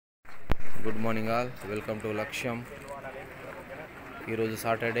Good morning all, welcome to లక్ష్యం. ఈరోజు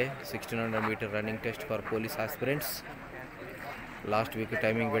Saturday 1600 metre running test for police aspirants. Last week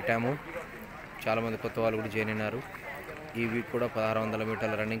timing పెట్టాము, చాలామంది కొత్త వాళ్ళు కూడా జాయిన్ అయినారు. ఈ వీక్ కూడా 1600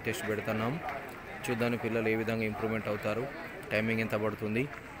 మీటర్ల రన్నింగ్ టెస్ట్ పెడుతున్నాం. చూద్దాం పిల్లలు ఏ విధంగా ఇంప్రూవ్మెంట్ అవుతారు, టైమింగ్ ఎంత పడుతుంది.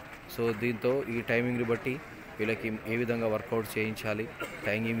 సో దీంతో ఈ టైమింగ్ని బట్టి వీళ్ళకి ఏ విధంగా వర్కౌట్ చేయించాలి,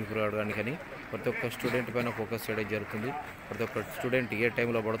 టైమింగ్ ఇంప్రూవ్ అవడానికని ప్రతి ఒక్క స్టూడెంట్ పైన ఫోకస్ చేయడం జరుగుతుంది. ప్రతి ఒక్క స్టూడెంట్ ఏ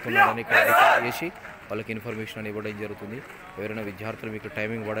టైంలో పడుతున్నారని ఇక్కడ రికార్డ్ చేసి వాళ్ళకి ఇన్ఫర్మేషన్ అని ఇవ్వడం జరుగుతుంది. ఎవరైనా విద్యార్థులు మీకు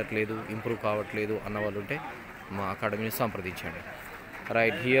టైమింగ్ పడట్లేదు, ఇంప్రూవ్ కావట్లేదు అన్న వాళ్ళు ఉంటే మా అకాడమీని సంప్రదించండి.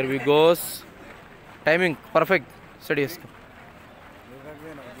 Right, here we goes. Timing perfect, study చేసుకో.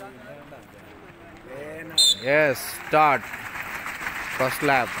 Yes, start. First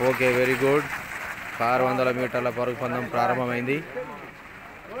lap. Okay, very good. 600 మీటర్ల పరుగు పందెం ప్రారంభమైంది.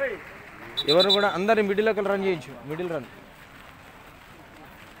 ఎవరు కూడా అందరినీ మిడిల్లోకి రన్ చేయొచ్చు, మిడిల్ రన్.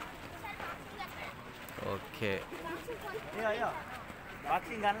 ఓకే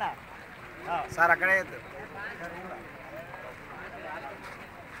సార్ అక్కడే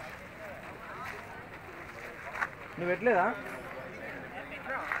నువ్వు ఎట్లేదా?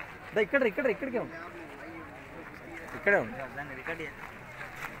 ఇక్కడికే ఉంది, ఇక్కడే ఉంది.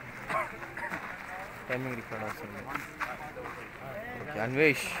 టైమింగ్ రికార్డ్ వస్తుంది. ఓకే,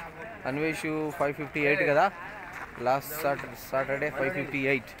 అన్వేష్ 5:58 కదా, లాస్ట్ సాటర్డే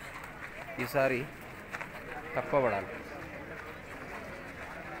 5:58. ఈసారి తక్కువ పడాలి.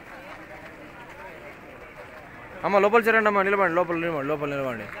 అమ్మ లోపల చేరండి, అమ్మ నిలబడి, లోపల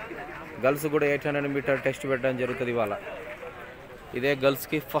నిలబడి. గర్ల్స్ కూడా 800 మీటర్ టెస్ట్ పెట్టడం జరుగుతుంది ఇవాళ. ఇదే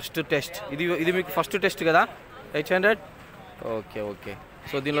గర్ల్స్కి ఫస్ట్ టెస్ట్. ఇది మీకు ఫస్ట్ టెస్ట్ కదా, 800. ఓకే.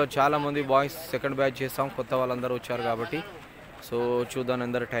 సో దీనిలో చాలామంది బాయ్స్ సెకండ్ బ్యాచ్ చేస్తాం, కొత్త వాళ్ళందరూ వచ్చారు కాబట్టి. సో చూద్దాం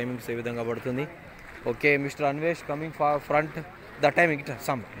అందరు టైమింగ్స్ ఏ విధంగా పడుతుంది. Okay, mister Anvesh coming front. The timing ఇట్లా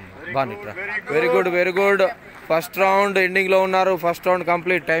సమ్ బాగా ఇట్లా. Very good. ఫస్ట్ రౌండ్ ఎండింగ్లో ఉన్నారు. First round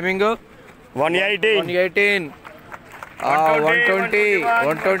complete. టైమింగ్ 118, 120,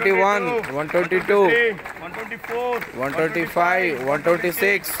 121, 122, 125,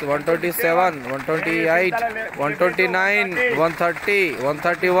 126, 127, 128, 129, 130,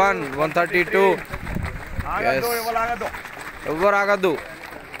 131, 132. ఎవరు ఆగద్దు.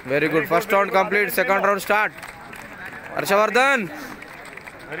 Very good. First round complete. Second round start. Harshavardhan.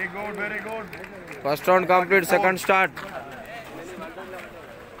 Very good. First round complete, second start.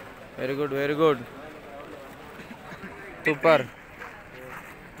 Very good. Super.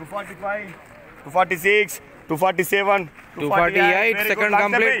 245, 246, 247, 248. Second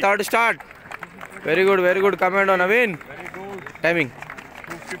complete, third start. Very good. Commando Naveen. Timing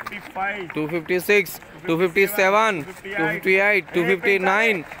 255, 256, 257, 258,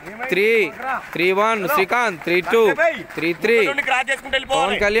 259, 3, 31, Srikanth, 32, 33,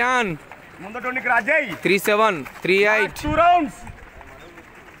 Pawan Kalyan, 37, 38,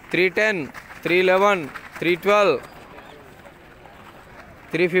 310, 311, 312,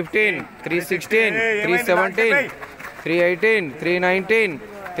 315, 316, 317, 318, 319,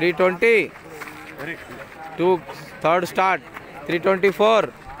 320, 2, third start, 324.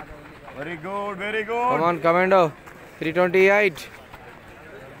 Very good. Come on, Commando. 328.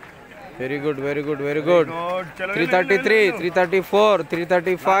 Very good. 333, 334,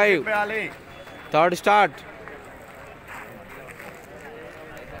 335. Third start.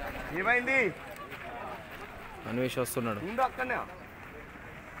 Anvesh వస్తున్నాడు.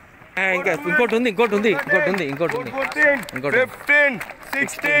 ఇంకా ఇంకోటి ఉంది. 15,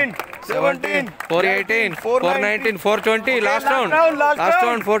 16, 17, 418, 419, 420. Last round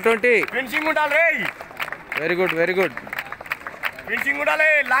 420. Finishing ఉండాలి. Very good. Finishing ఉండాలి.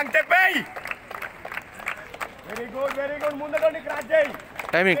 Long టెప్. Very good. ముందటోని cross చేయి.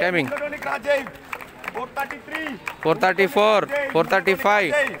 Timing ముందటోని cross చేయి. 433, 434,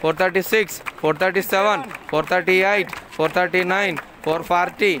 435, 436, 437, 438, 439,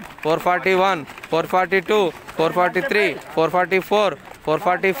 440, 441, 442, 443, 444,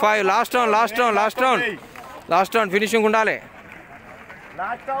 445. Last round finishing ఉండాలి.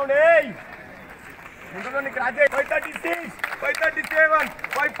 Last round. ముందటోని cross చేయి. 536, 537,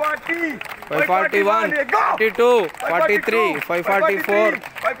 540, 541, 42, 43, 544,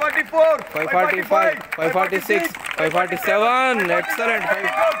 544, 545, 546, 547. Excellent.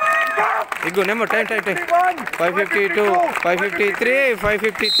 Good number. Time. 552, 553,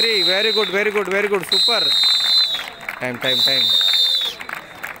 553. Very good. Super. Time.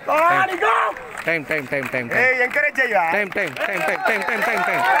 Encourage చెయ్యా. Time.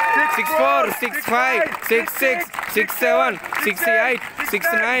 64, 65, 66, 67, 68,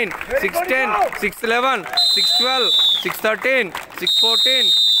 69, 610, 611, 612, 613, 614,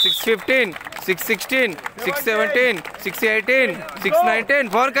 6:15, 6:16, 6:17, 6:18, 6:19.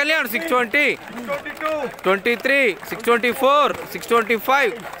 For Kalyan, 6:20, 23, 6:24,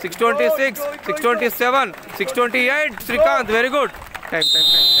 6:25, 6:26, 6:27, 6:28. Srikanth, very good. Time.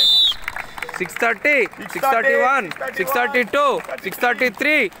 6:30, 6:31, 6:32,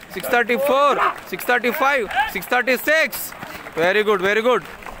 6:33, 6:34, 6:35, 6:36. Very good.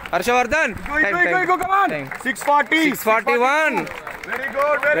 Harshavardhan. Go, come on. 6:40. 6:41.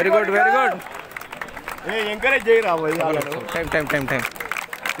 Very good. Hey, encourage చేయరా boy. Time.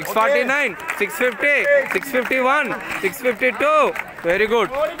 6:49, 6:50, 6:51, 6:52. Very good.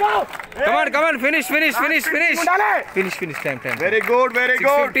 Come on. Finish. Finish. Time. Very good.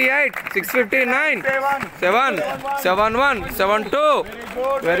 6:58, 6:59, 7:1, 7:2.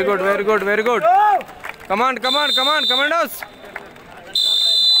 Very good. Come on, commandos.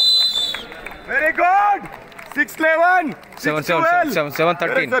 Very good. 6:11.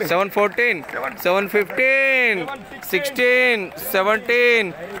 7:13, 7:14, 7:15, 16,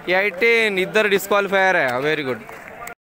 17, 18. इधर डिस्क्वालिफायर है. Very good.